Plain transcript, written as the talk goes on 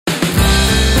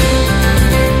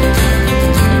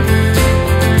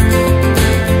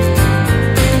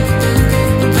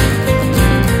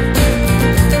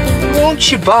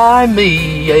you buy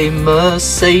me a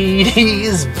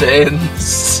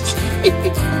Mercedes-Benz?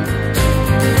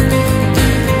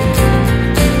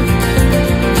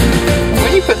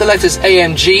 When you put the letters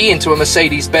AMG into a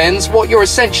Mercedes-Benz, what you're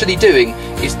essentially doing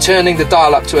is turning the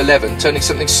dial up to 11, turning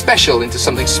something special into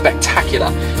something spectacular.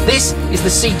 This is the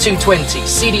C220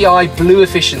 CDI Blue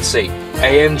Efficiency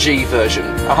AMG version.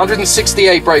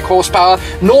 168 brake horsepower,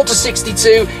 0 to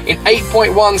 62 in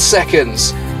 8.1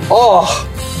 seconds. Oh,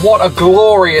 what a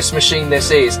glorious machine this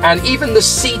is. And even the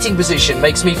seating position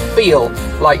makes me feel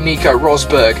like Nico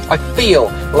Rosberg. I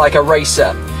feel like a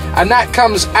racer. And that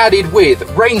comes added with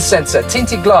rain sensor,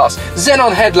 tinted glass,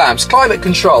 xenon headlamps, climate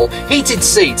control, heated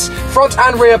seats, front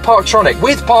and rear Parktronic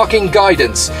with parking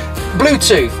guidance,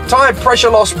 Bluetooth, tyre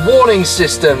pressure loss warning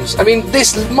systems. I mean,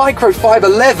 this microfiber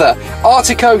leather,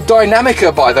 Artico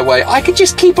Dynamica, by the way, I could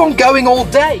just keep on going all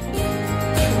day.